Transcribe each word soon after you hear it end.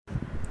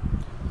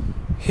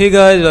Hey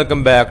guys,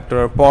 welcome back to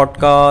our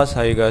podcast.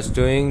 How you guys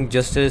doing?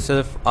 Just as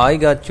yourself, I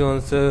got you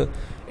answer.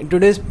 In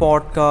today's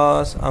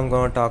podcast, I'm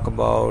gonna talk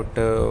about.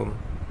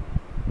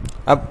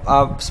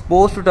 I'm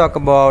supposed to talk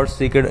about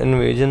Secret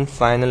Invasion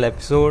final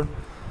episode,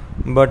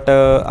 but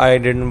I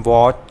didn't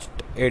watch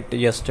it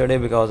yesterday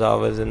because I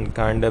was in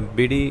kind of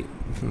busy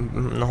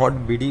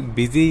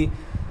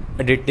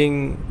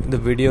editing the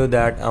video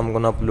that I'm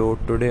gonna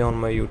upload today on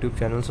my YouTube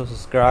channel. So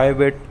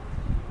subscribe it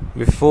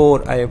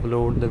before I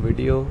upload the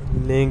video.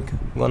 Link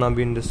gonna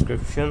be in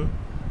description.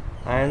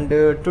 And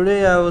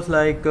today I was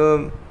like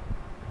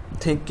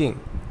thinking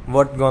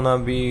what gonna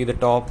be the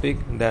topic.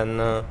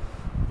 Then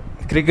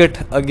cricket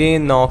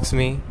again knocks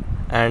me,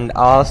 and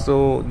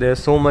also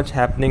there's so much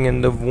happening in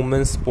the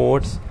women's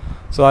sports.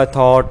 So I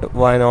thought,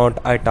 why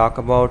not I talk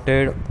about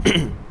it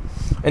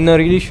in a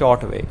really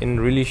short way, in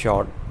really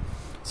short.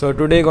 So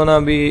today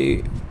gonna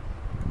be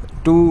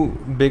two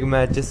big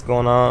matches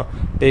gonna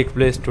take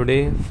place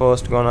today.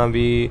 First gonna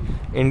be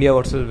India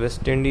versus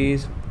West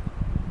Indies.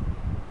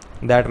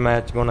 That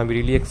match gonna be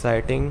really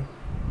exciting.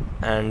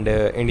 And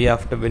India,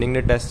 after winning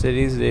the Test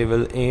series, they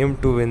will aim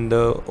to win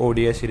the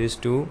ODI series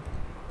too.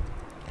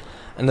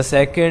 And the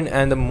second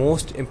and the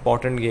most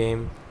important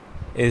game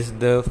is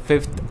the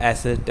fifth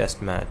Ashes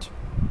Test match.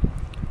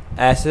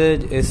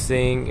 Ashes is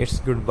saying it's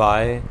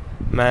goodbye,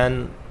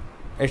 man.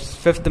 It's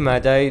fifth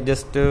match. I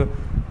just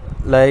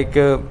like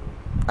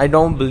I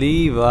don't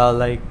believe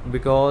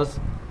because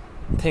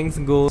things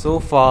go so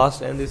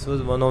fast, and this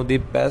was one of the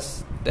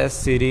best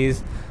Test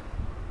series,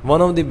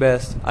 one of the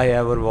best I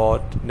ever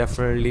watched.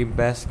 Definitely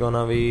best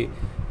gonna be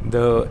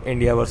the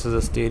India versus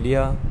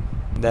Australia.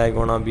 They're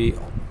gonna be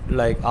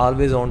like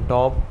always on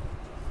top.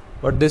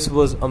 But this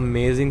was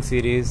amazing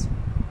series.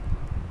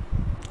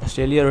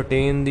 Australia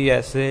retained the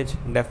SH.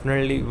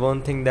 Definitely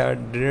one thing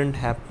that didn't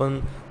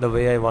happen the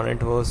way I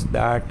wanted was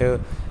that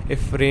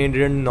if rain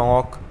didn't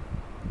knock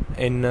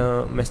in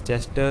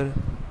Manchester,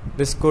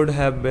 this could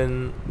have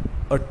been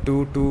a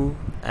 2-2,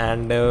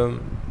 and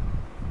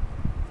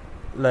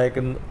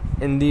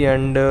in the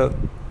end,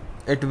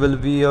 it will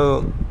be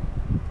a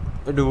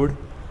it would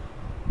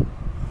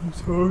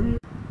sorry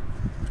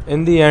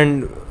in the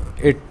end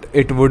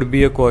it would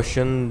be a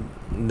question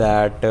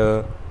that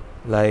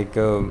like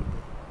uh,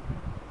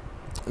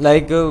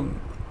 like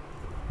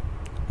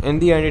in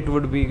the end it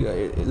would be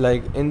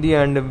in the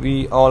end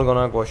we all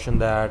gonna question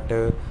that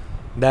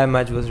that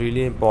match was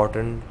really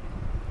important.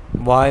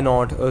 Why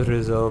not a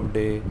reserve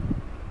day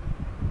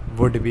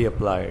would be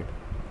applied?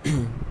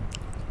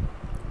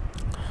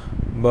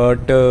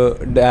 But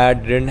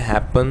that didn't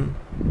happen.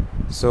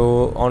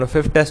 So on a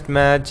fifth test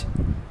match,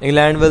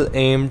 England will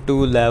aim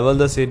to level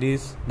the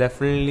series.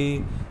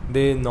 Definitely,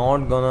 they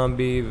not gonna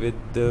be with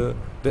the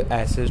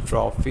Ashes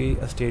Trophy.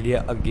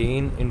 Australia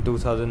again in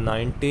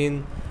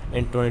 2019,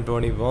 in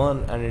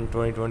 2021, and in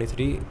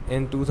 2023.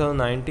 In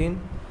 2019,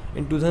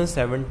 in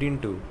 2017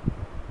 too.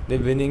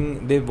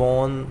 They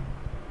won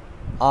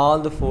all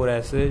the four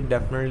Ashes.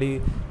 Definitely,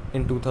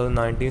 in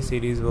 2019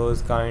 series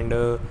was kind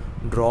of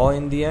draw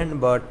in the end,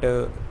 but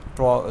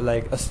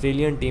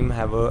Australian team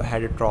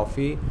had a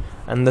trophy,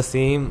 and the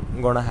same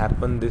gonna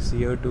happen this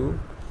year too.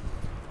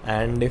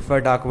 And if I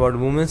talk about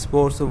women's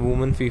sports, so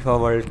Women FIFA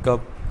World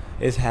Cup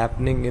is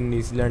happening in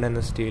New Zealand and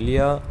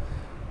Australia.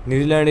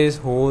 New Zealand is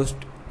host,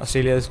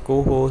 Australia is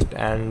co-host,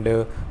 and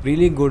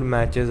really good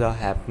matches are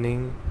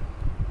happening.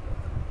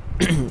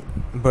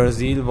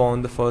 Brazil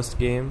won the first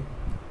game.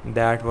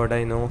 That what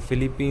I know.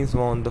 Philippines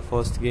won the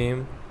first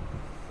game,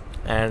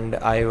 and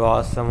I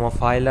watched some of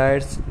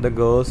highlights. The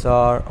girls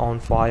are on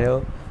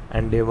fire,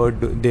 and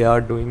they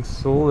are doing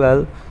so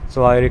well.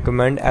 So I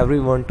recommend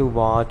everyone to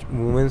watch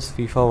Women's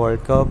FIFA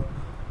World Cup.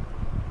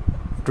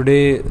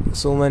 Today,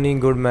 so many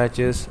good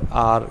matches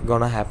are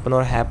gonna happen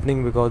or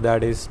happening because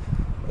that is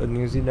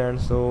New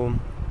Zealand. So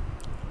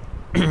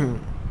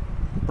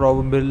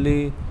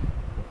probably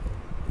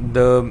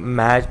the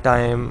match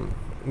time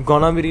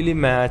gonna be really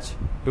match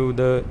to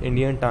the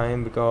Indian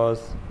time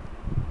because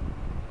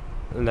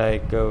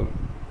like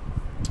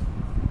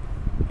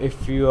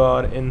if you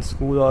are in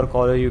school or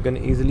college, you can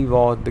easily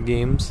watch the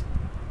games.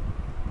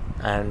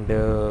 And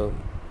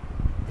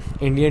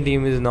Indian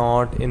team is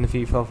not in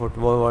FIFA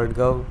Football World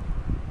Cup.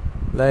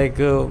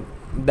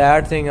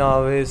 That thing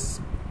always,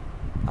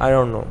 I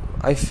don't know,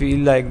 I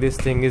feel like this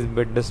thing is a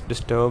bit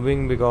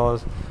disturbing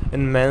because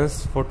in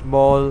men's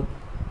football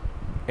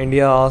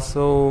India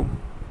also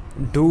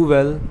do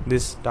well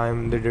this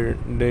time.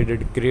 They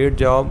did great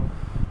job,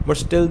 but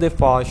still they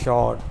fall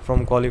short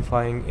from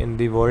qualifying in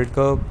the World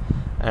Cup.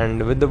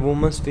 And with the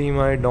women's team,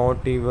 I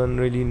don't even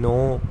really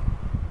know,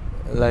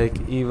 I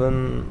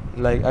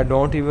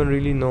don't even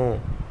really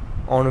know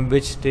on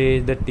which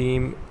stage the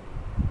team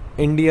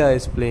India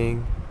is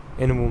playing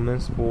in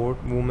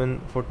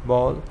women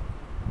football.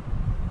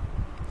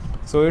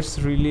 So it's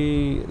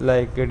really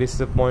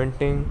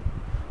disappointing,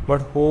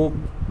 but hope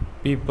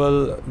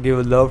people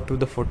give love to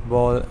the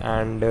football,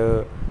 and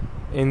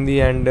in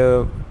the end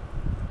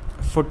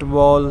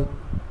football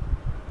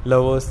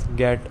lovers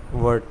get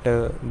what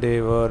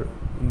they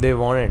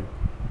wanted.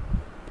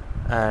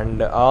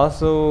 And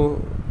also,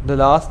 the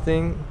last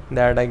thing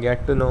that I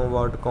get to know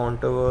about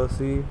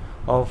controversy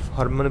of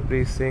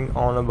Harmanpreet Singh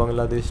on a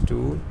Bangladesh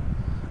tour.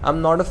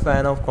 I'm not a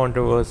fan of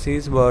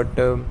controversies, but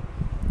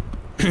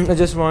I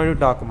just wanted to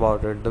talk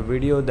about it. The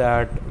video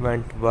that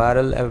went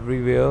viral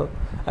everywhere.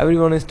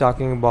 Everyone is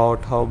talking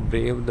about how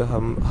brave the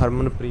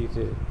Harmanpreet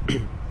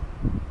is.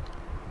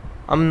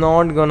 I'm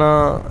not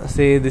gonna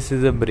say this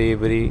is a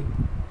bravery,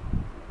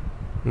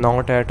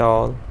 not at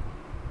all.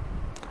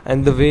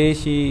 And the way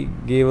she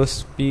gave a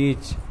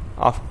speech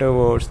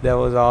afterwards, that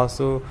was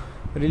also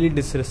really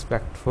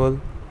disrespectful,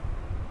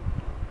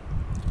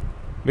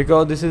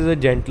 because this is a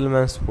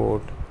gentleman's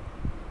sport.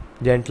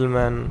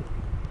 Gentleman,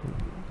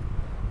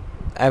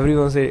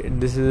 everyone say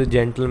this is a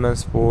gentleman's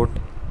sport.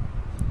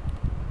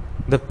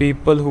 The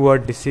people who are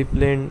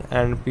disciplined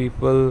and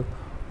people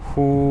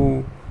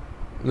who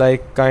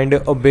like kind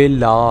of obey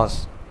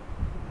laws,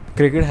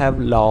 cricket have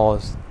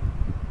laws,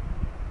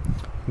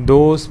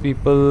 those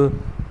people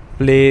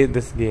play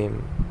this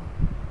game.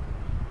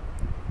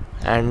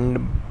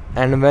 And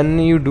when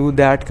you do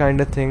that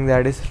kind of thing,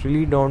 that is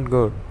really not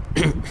good.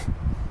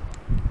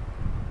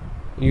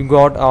 You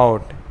got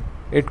out.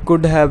 It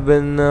could have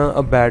been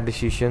a bad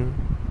decision.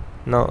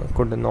 No,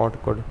 could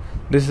not could.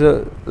 This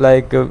is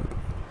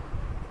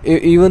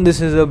even this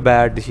is a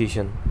bad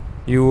decision.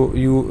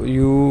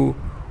 You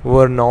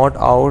were not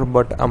out,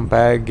 but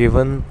umpire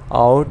given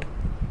out.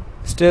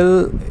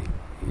 Still,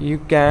 you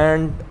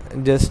can't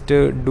just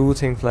do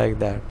things like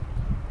that.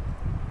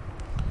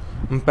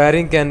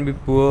 Umpiring can be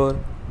poor.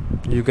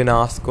 You can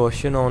ask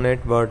question on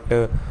it, but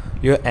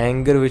your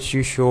anger which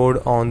you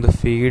showed on the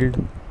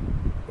field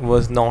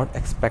was not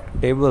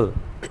expectable.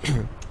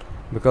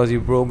 Because you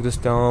broke the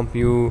stump,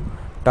 you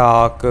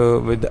talk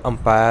with the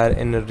umpire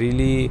in a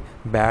really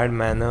bad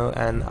manner,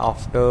 and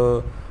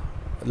after,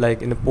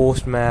 like in the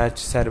post match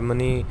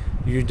ceremony,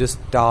 you just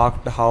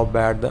talked how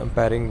bad the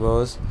umpiring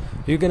was.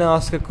 You can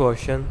ask a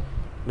question,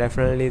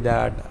 definitely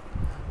that,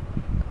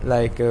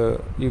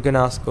 you can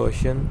ask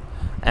question.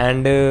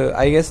 And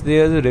I guess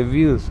there's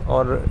reviews,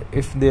 or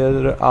if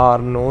there are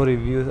no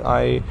reviews,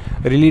 I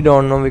really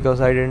don't know,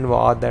 because I didn't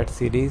watch that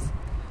series.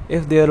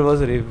 If there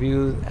was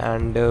reviews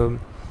and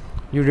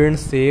you didn't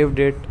saved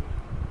it,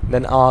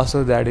 then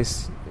also that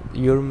is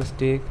your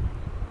mistake.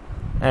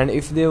 And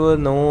if there were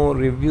no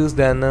reviews,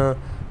 then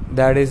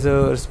that is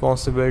a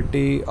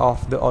responsibility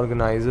of the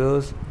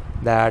organizers,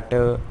 that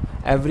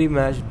every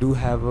match do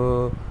have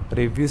a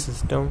review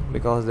system,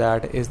 because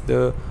that is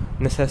the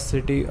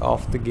necessity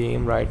of the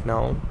game right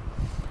now.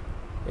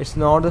 It's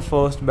not the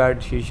first bad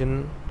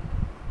decision.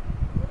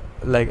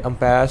 Like,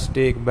 umpires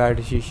take bad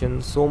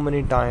decisions so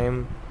many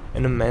times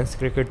in a men's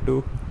cricket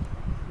too.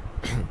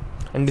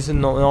 And this is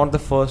not the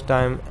first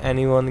time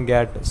anyone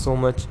get so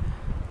much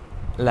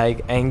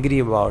angry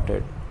about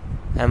it.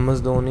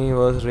 MS Dhoni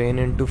was rain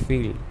into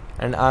field,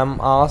 and I'm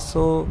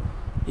also,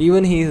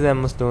 even he is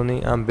MS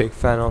Dhoni, I'm big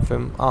fan of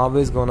him,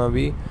 always gonna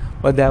be,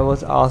 but that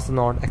was also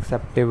not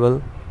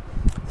acceptable.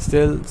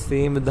 Still,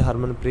 same with the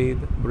Harmanpreet,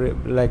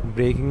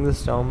 breaking the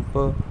stump.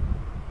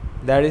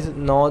 That is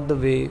not the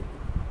way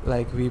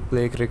we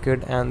play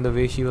cricket, and the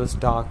way she was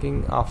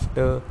talking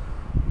after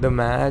the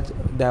match,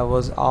 that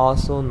was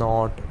also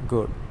not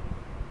good.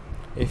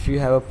 If you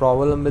have a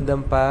problem with the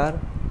umpire,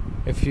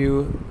 if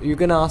you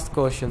can ask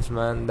questions,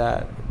 man,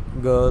 that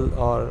girl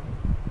or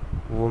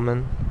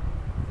woman,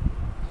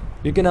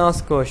 you can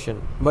ask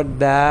question, but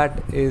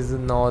that is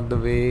not the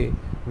way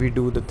we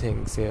do the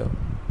things here.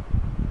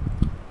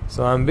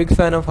 So I'm big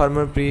fan of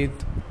Harmanpreet,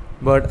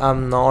 but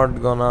I'm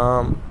not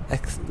gonna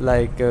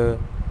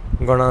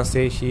gonna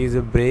say she is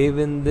brave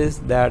in this,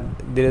 that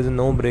there is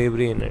no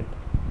bravery in it.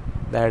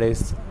 That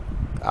is,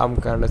 I'm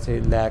kind of say,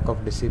 lack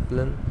of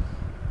discipline.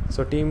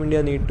 So Team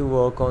India need to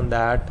work on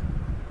that.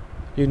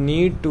 You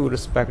need to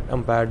respect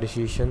umpire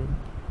decision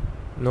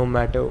no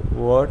matter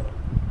what.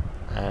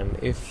 And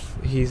if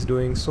he's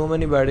doing so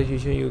many bad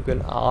decisions, you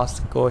can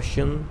ask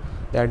question,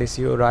 that is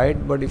your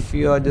right. But if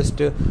you are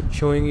just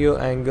showing your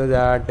anger,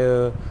 that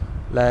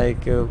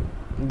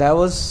that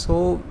was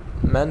so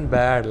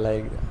bad,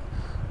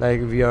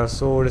 we are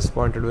so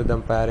disappointed with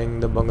umpiring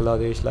the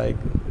Bangladesh,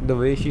 the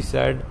way she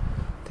said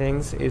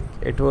things,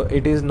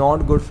 it is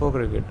not good for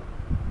cricket.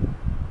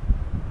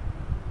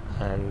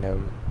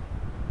 And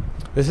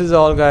this is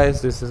all,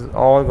 guys. This is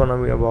all gonna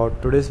be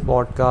about today's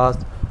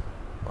podcast.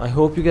 I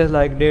hope you guys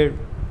liked it.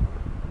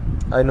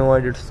 I know I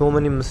did so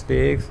many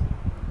mistakes,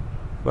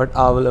 but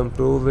I will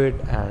improve it.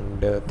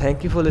 And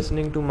thank you for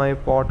listening to my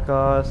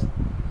podcast.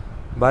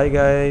 Bye,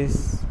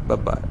 guys. Bye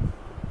bye.